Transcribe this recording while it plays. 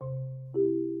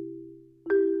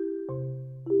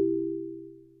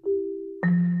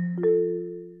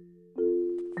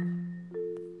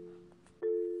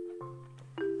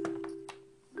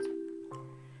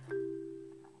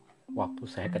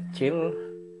Waktu saya kecil,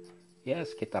 ya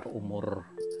sekitar umur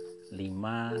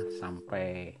 5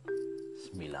 sampai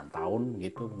 9 tahun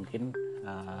gitu mungkin,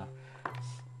 uh,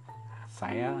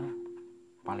 saya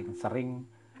paling sering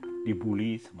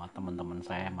dibully sama teman-teman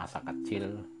saya masa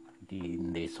kecil di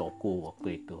desoku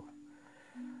waktu itu.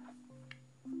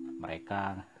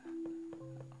 Mereka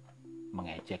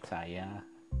mengejek saya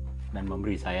dan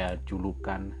memberi saya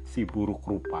julukan si buruk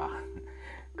rupa.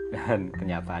 Dan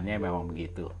kenyataannya memang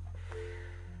begitu.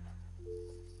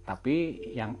 Tapi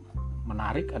yang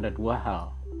menarik ada dua hal.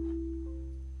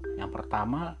 Yang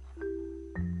pertama,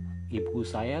 ibu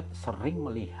saya sering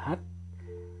melihat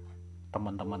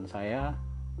teman-teman saya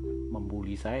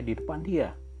membuli saya di depan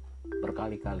dia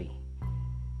berkali-kali.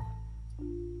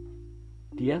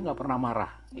 Dia nggak pernah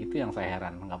marah, itu yang saya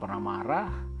heran. Nggak pernah marah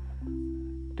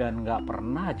dan nggak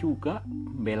pernah juga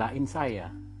belain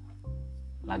saya.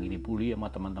 Lagi dibully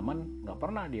sama teman-teman, nggak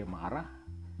pernah dia marah,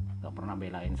 nggak pernah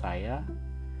belain saya.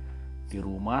 Di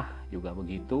rumah juga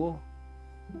begitu,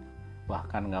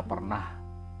 bahkan nggak pernah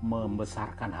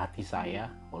membesarkan hati saya,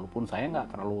 walaupun saya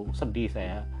nggak terlalu sedih,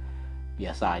 saya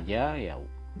biasa aja,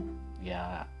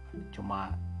 ya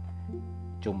cuma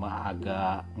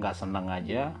agak nggak seneng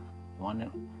aja, cuman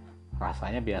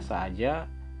rasanya biasa aja,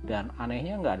 dan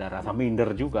anehnya nggak ada rasa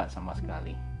minder juga sama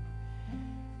sekali.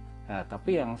 Nah,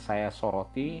 tapi yang saya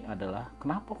soroti adalah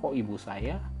kenapa kok ibu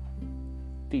saya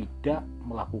tidak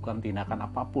melakukan tindakan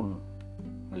apapun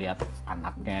melihat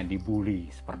anaknya dibully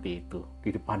seperti itu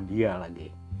di depan dia lagi.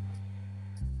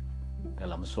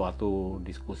 Dalam suatu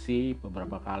diskusi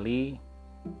beberapa kali,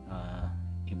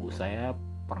 ibu saya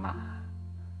pernah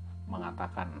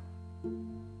mengatakan,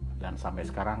 dan sampai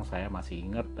sekarang saya masih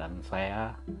ingat dan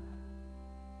saya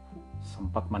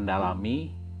sempat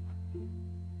mendalami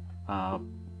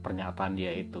pernyataan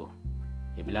dia itu.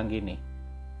 Dia bilang gini,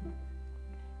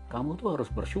 kamu tuh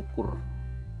harus bersyukur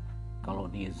kalau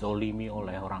dizolimi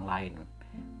oleh orang lain,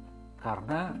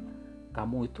 karena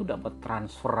kamu itu dapat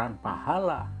transferan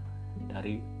pahala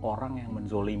dari orang yang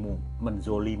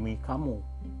menzolimi kamu.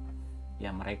 Ya,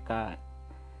 mereka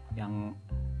yang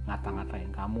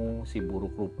ngata-ngatain kamu si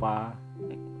buruk rupa,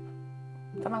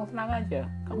 tenang-tenang aja,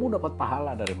 kamu dapat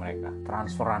pahala dari mereka,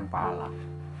 transferan pahala.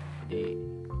 Jadi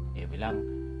dia bilang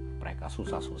mereka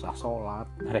susah-susah sholat,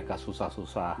 mereka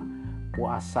susah-susah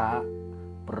puasa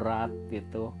berat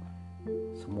gitu,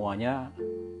 semuanya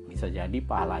bisa jadi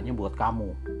pahalanya buat kamu,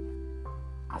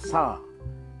 asal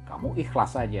kamu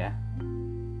ikhlas aja,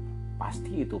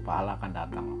 pasti itu pahala akan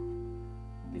datang,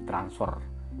 ditransfer.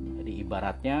 Jadi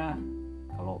ibaratnya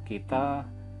kalau kita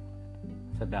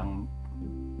sedang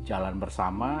jalan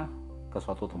bersama ke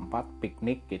suatu tempat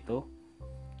piknik gitu,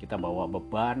 kita bawa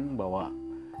beban, bawa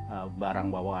barang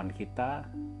bawaan kita,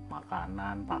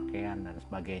 makanan, pakaian dan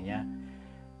sebagainya,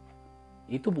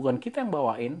 itu bukan kita yang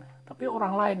bawain, tapi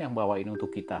orang lain yang bawain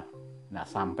untuk kita. Nah,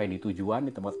 sampai di tujuan,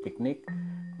 di tempat piknik,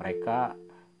 mereka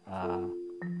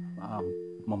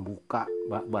membuka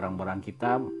barang-barang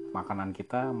kita, makanan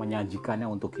kita, menyajikannya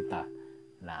untuk kita.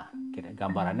 Nah,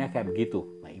 gambarannya kayak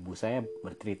begitu. Nah, ibu saya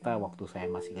bercerita waktu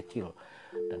saya masih kecil,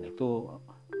 dan itu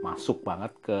masuk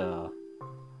banget ke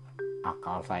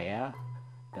akal saya,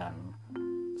 dan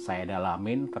saya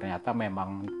dalamin, ternyata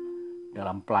memang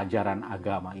dalam pelajaran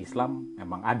agama Islam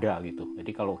memang ada gitu.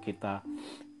 Jadi kalau kita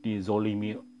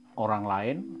dizolimi orang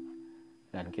lain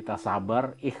dan kita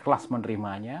sabar, ikhlas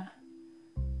menerimanya,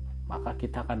 maka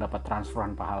kita akan dapat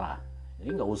transferan pahala.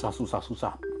 Jadi nggak usah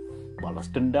susah-susah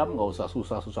balas dendam, nggak usah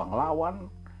susah-susah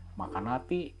ngelawan, makan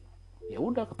hati, ya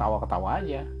udah ketawa-ketawa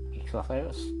aja. Ikhlas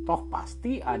saya, toh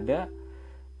pasti ada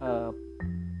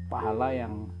pahala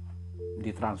yang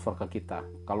ditransfer ke kita.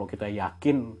 Kalau kita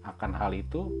yakin akan hal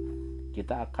itu,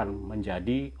 kita akan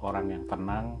menjadi orang yang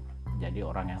tenang, jadi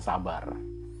orang yang sabar.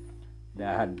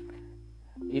 Dan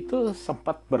itu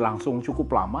sempat berlangsung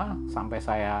cukup lama sampai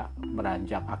saya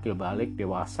beranjak akil balik,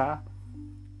 dewasa,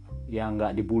 ya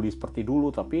nggak dibully seperti dulu,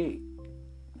 tapi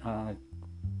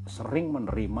sering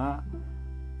menerima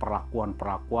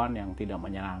perlakuan-perlakuan yang tidak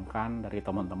menyenangkan dari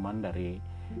teman-teman, dari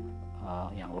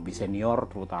yang lebih senior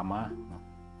terutama.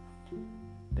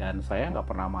 Dan saya nggak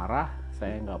pernah marah,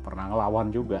 saya nggak pernah ngelawan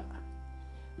juga.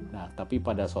 Nah, tapi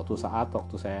pada suatu saat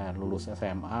waktu saya lulus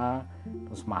SMA,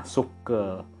 terus masuk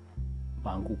ke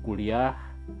bangku kuliah,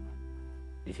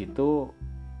 di situ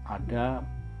ada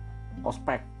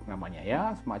ospek namanya, ya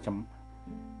semacam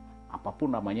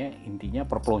apapun namanya, intinya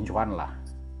perpeloncoan lah.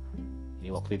 Jadi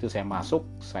waktu itu saya masuk,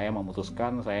 saya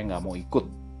memutuskan saya nggak mau ikut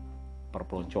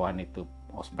perpeloncoan itu,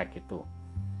 ospek itu,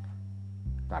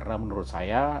 karena menurut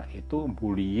saya itu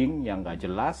bullying yang nggak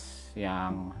jelas,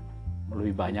 yang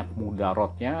lebih banyak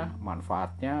mudaratnya,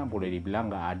 manfaatnya boleh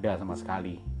dibilang nggak ada sama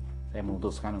sekali. Saya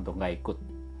memutuskan untuk nggak ikut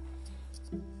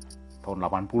tahun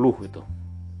 80 itu.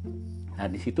 Nah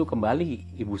di situ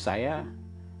kembali ibu saya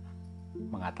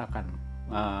mengatakan,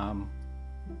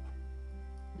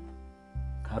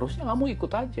 harusnya kamu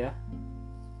ikut aja.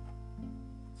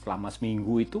 Selama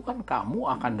seminggu itu kan kamu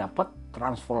akan dapat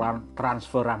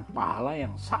transferan pahala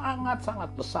yang sangat-sangat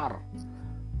besar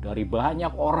dari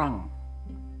banyak orang.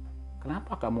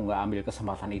 Kenapa kamu nggak ambil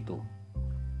kesempatan itu?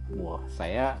 Wah,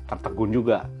 saya tertegun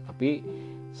juga. Tapi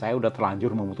saya udah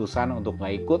terlanjur memutuskan untuk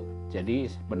nggak ikut. Jadi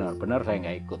benar-benar saya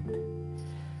nggak ikut.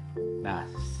 Nah,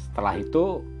 setelah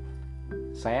itu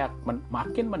saya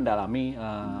makin mendalami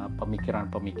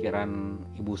pemikiran-pemikiran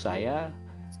ibu saya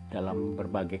dalam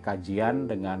berbagai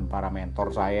kajian dengan para mentor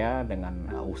saya, dengan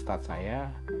ustadz saya.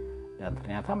 Dan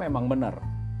ternyata memang benar.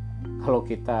 Kalau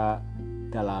kita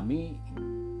dalami,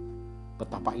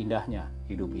 betapa indahnya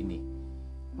hidup ini.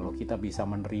 Kalau kita bisa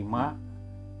menerima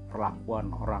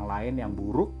perlakuan orang lain yang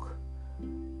buruk,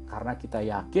 karena kita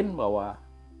yakin bahwa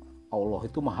Allah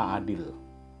itu maha adil.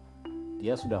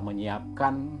 Dia sudah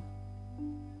menyiapkan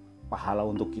pahala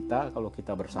untuk kita kalau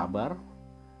kita bersabar,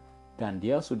 dan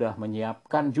dia sudah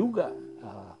menyiapkan juga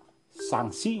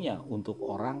sanksinya untuk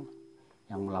orang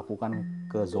yang melakukan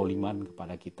kezoliman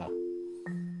kepada kita.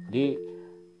 Jadi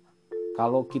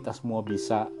kalau kita semua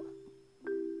bisa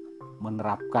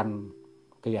menerapkan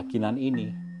keyakinan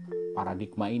ini,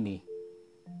 paradigma ini,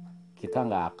 kita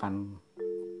nggak akan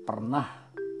pernah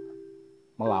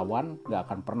melawan, nggak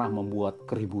akan pernah membuat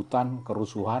keributan,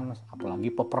 kerusuhan,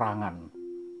 apalagi peperangan.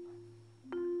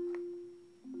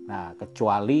 Nah,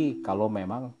 kecuali kalau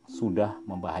memang sudah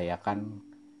membahayakan,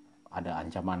 ada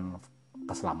ancaman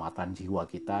keselamatan jiwa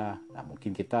kita, nah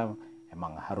mungkin kita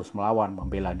emang harus melawan,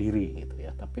 membela diri gitu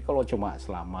ya. Tapi kalau cuma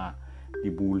selama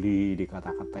dibully,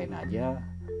 dikata-katain aja,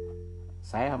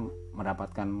 saya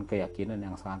mendapatkan keyakinan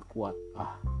yang sangat kuat.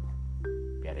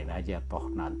 Biarin aja, toh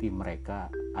nanti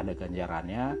mereka ada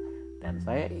ganjarannya. Dan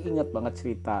saya ingat banget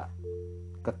cerita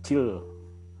kecil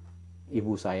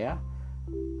ibu saya.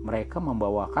 Mereka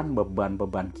membawakan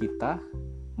beban-beban kita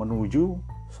menuju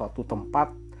suatu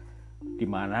tempat di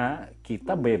mana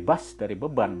kita bebas dari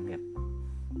beban gitu.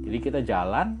 Jadi kita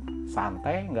jalan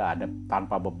santai, nggak ada,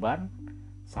 tanpa beban.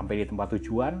 Sampai di tempat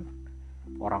tujuan,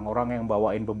 orang-orang yang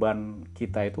bawain beban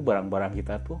kita itu, barang-barang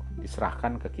kita tuh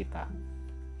diserahkan ke kita.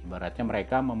 Ibaratnya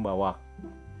mereka membawa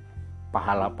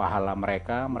pahala-pahala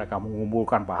mereka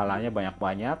mengumpulkan pahalanya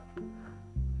banyak-banyak,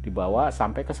 dibawa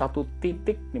sampai ke satu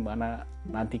titik di mana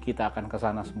nanti kita akan ke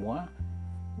sana semua.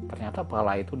 Ternyata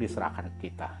pahala itu diserahkan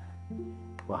ke kita.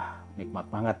 Wah, nikmat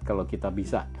banget kalau kita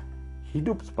bisa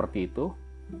hidup seperti itu.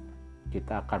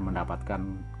 Kita akan mendapatkan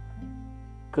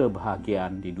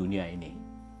kebahagiaan di dunia ini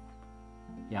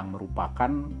yang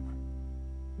merupakan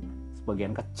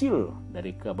sebagian kecil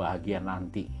dari kebahagiaan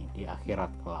nanti di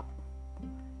akhirat kelak,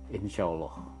 insya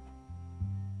Allah.